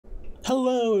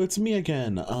Hello, it's me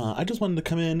again. I just wanted to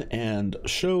come in and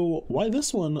show why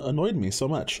this one annoyed me so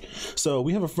much. So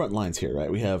we have a front lines here,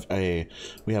 right? We have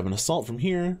an assault from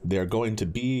here. They're going to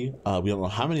be we don't know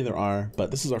how many there are, but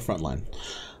this is our front line.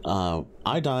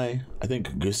 I die, I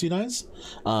think Goosey dies,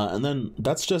 and then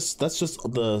that's just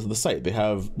the site. They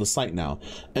have the site now,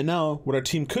 and now what our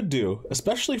team could do,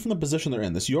 especially from the position they're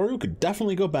in, this Yoru could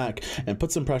definitely go back and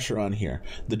put some pressure on here.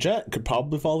 The Jet could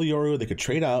probably follow the Yoru. They could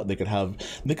trade out. They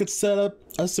could set up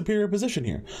a superior position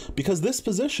here, because this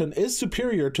position is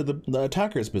superior to the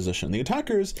attacker's position. The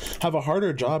attackers have a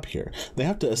harder job here. They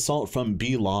have to assault from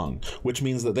B long, which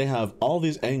means that they have all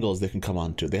these angles they can come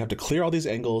onto. They have to clear all these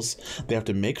angles. They have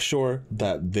to make sure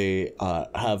that they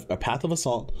have a path of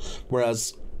assault,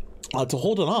 whereas to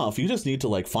hold it off, you just need to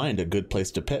like find a good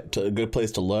place to pit, a good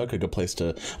place to look, a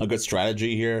good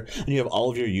strategy here, and you have all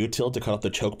of your util to cut off the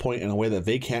choke point in a way that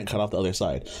they can't cut off the other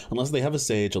side, unless they have a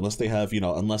sage, unless they have,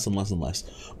 unless.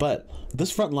 But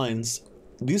these front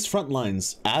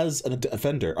lines as a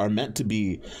defender are meant to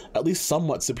be at least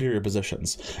somewhat superior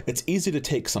positions. It's easy to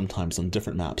take sometimes on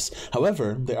different maps.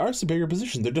 However, they are superior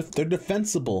positions. They're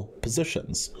defensible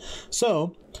positions.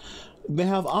 So they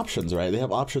have options, right? They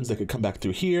have options. They could come back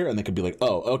through here and they could be like,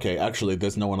 oh, okay, actually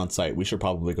there's no one on site. We should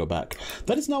probably go back.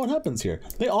 That is not what happens here.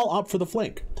 They all opt for the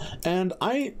flank. And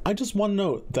I just want to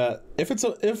note that if it's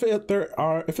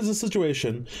a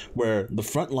situation where the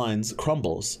front lines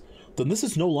crumbles, then this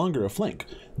is no longer a flank.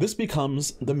 This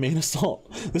becomes the main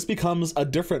assault. This becomes a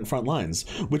different front lines,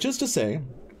 which is to say,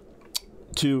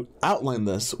 to outline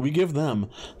this, we give them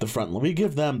the front line. We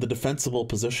give them the defensible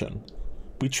position.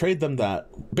 We trade them that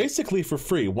basically for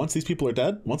free. Once these people are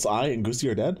dead, once I and Goosey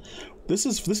are dead, this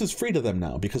is free to them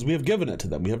now because we have given it to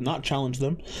them. We have not challenged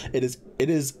them. It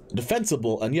is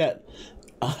defensible and yet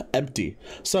empty.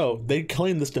 So they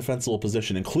claim this defensible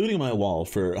position, including my wall,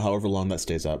 for however long that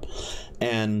stays up,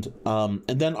 and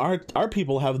then our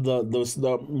people have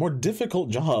the more difficult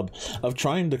job of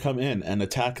trying to come in and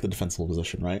attack the defensible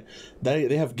position. Right?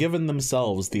 They have given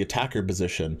themselves the attacker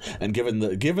position and given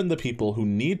the people who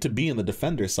need to be in the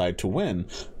defender side to win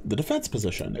the defense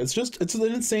position. It's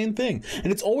an insane thing,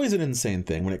 and it's always an insane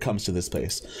thing when it comes to this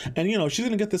place. And she's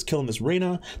gonna get this kill in this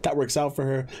Reyna. That works out for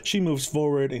her. She moves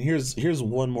forward, and here's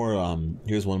one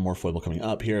more foible coming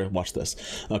up here. Watch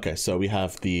this. Okay, so we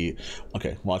have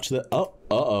watch the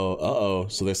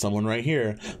so there's someone right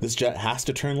here. This Jet has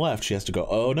to turn left. She has to go,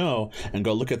 oh no, and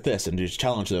go look at this and just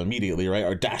challenge them immediately, right?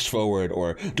 Or dash forward,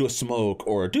 or do a smoke,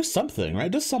 or do something,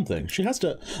 right? Do something. She has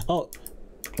to,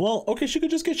 well, okay, she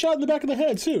could just get shot in the back of the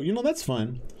head too. That's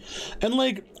fine. And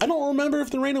like, I don't remember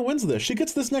if the Reyna wins this. She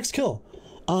gets this next kill.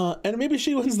 And maybe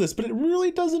she wins this, but it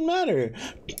really doesn't matter.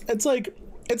 It's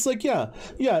like, yeah,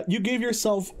 you gave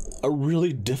yourself a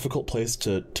really difficult place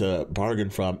to bargain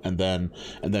from, and then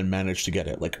managed to get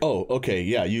it. Like, oh, okay,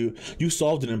 yeah, you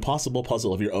solved an impossible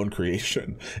puzzle of your own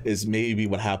creation is maybe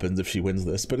what happens if she wins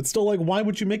this. But it's still like, why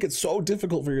would you make it so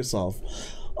difficult for yourself?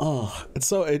 Oh,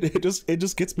 it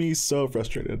just gets me so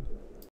frustrated.